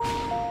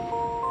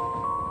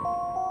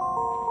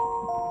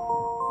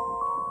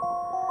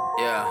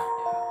Yeah.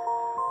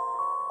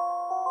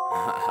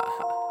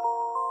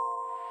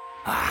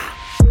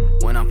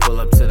 When I pull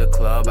up to the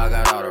club, I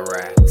got all the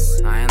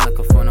racks. I ain't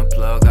looking for no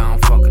plug, I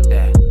don't fuck with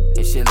that.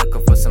 And she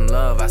looking for some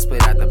love, I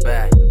spit out the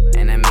back.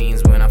 And that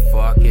means when I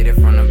fuck, hit it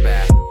from the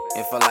back.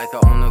 If I like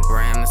her on the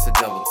gram, that's a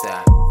double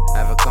tap.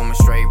 Have her coming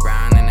straight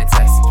round in a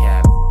taxi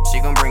cab. She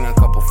gon' bring a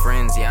couple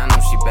friends, yeah, I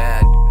know she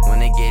bad. When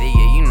they get it,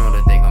 yeah, you know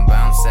that they gon'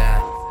 bounce at.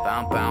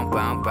 Bounce, bounce,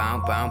 bounce,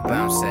 bounce, bounce,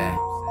 bounce at.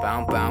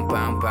 Bounce, bounce,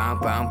 bounce,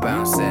 bounce, bounce,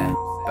 bounce at.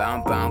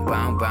 Bounce, bounce,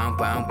 bounce, bounce,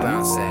 bounce,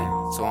 bounce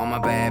at. So all my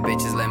bad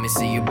bitches, let me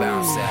see you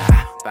bounce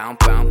at. Bounce,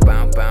 bounce,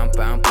 bounce, bounce,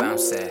 bounce,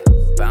 bounce at.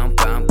 Bounce,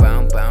 bounce,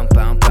 bounce, bounce,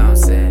 bounce,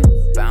 bounce at.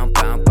 Bounce,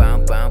 bounce,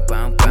 bounce, bounce,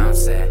 bounce,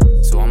 bounce at.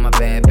 So all my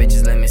bad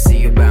bitches, let me see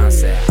you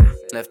bounce at.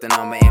 Left the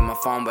number in my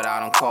phone, but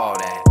I don't call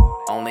that.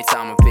 Only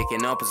time I'm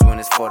picking up is when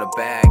it's for the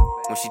bag.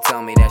 When she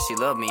tell me that she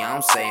love me, I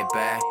don't say it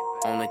back.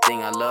 Only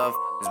thing I love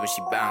is when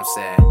she bounce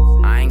at.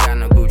 I ain't got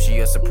no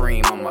Gucci or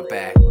Supreme on my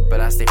back, but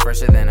I stay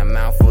fresher than a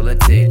mouthful of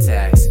Tic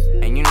Tacs.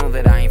 And you know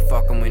that I ain't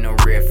fucking with no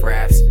riff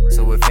raps.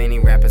 So if any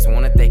rappers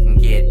want it, they can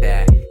get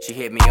that. She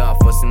hit me up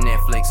for some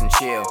Netflix and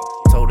chill.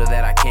 Told her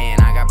that I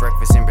got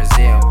breakfast in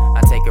Brazil.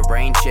 I take a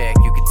rain check,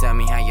 you can tell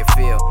me how you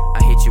feel.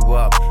 I hit you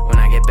up when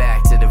I get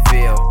back to the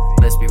Ville.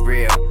 Let's be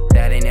real,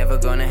 that ain't ever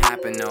gonna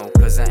happen, no.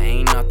 Cause I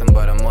ain't nothing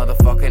but a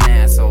motherfucking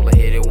asshole. I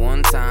hit it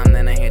one time,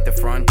 then I hit the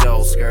front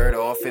door. Skirt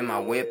off in my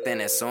whip, then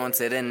it's on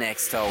to the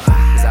next toe.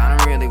 Cause I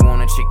don't really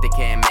want a chick that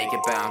can't make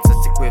it bounce.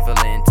 It's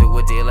equivalent to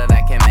a dealer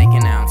that can make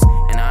an ounce.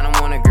 And I don't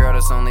want a girl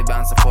that's only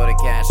bouncing for the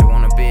cash. I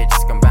want a bitch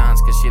that's gon'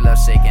 bounce cause she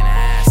loves shaking her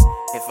ass.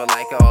 If I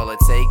like her, all it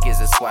take is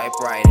a swipe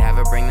right. Have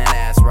her bring that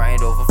ass right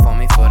over for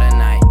me for the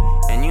night.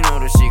 And you know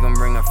that she gon'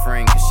 bring a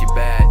friend cause she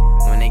bad.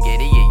 When they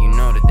get it, yeah, you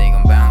know that they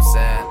gon' bounce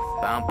at.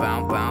 Bounce,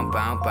 bounce, bounce,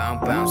 bounce,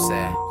 bounce, bounce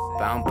at.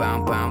 Bounce,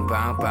 bounce, bounce,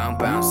 bounce, bounce,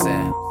 bounce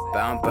at.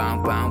 Bounce,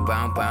 bounce, bounce,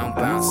 bounce, bounce,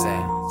 bounce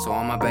at. So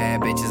all my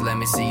bad bitches, let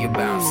me see you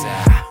bounce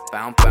at.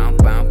 Bounce,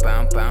 bounce, bounce,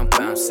 bounce, bounce,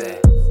 bounce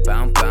at.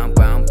 Bounce, bounce,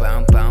 bounce,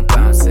 bounce, bounce,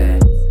 bounce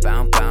at.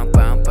 Bounce, bounce,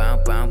 bounce,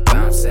 bounce, bounce,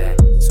 bounce at.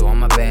 So all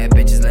my bad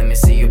bitches, let me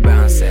see you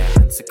bounce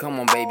at. So come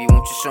on, baby,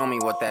 won't you show me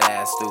what that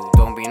ass do?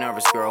 Don't be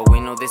nervous, girl, we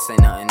know this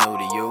ain't nothing new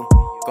to you.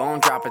 Go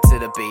and drop it to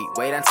the beat,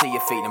 wait until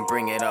your feet and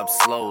bring it up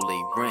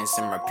slowly. Rinse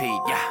and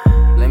repeat,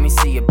 yeah. Let me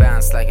see you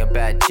bounce like a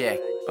bad check.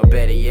 Or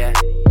better yet,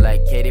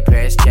 like Katy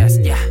Perry's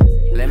chest, yeah.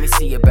 Let me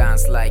see you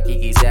bounce like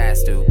Iggy's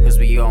ass do. Cause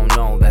we all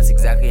know that's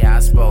exactly how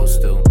it's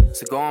supposed to.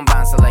 So go and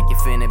bounce it like you're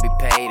finna be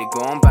paid. Or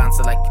go and bounce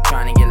it like you're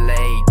trying to get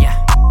laid,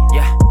 yeah,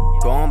 yeah.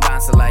 Go and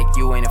bounce it like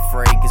you ain't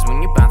afraid. Cause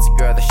when you bounce it,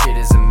 girl, the shit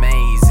is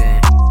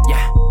amazing,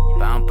 yeah.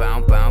 Bounce,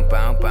 bounce, bounce,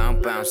 bounce,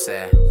 bounce, bounce,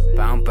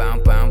 bounce,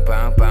 bounce, bounce,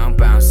 bounce, bounce,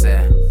 bounce,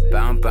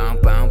 bounce,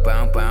 bounce, bounce,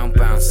 bounce,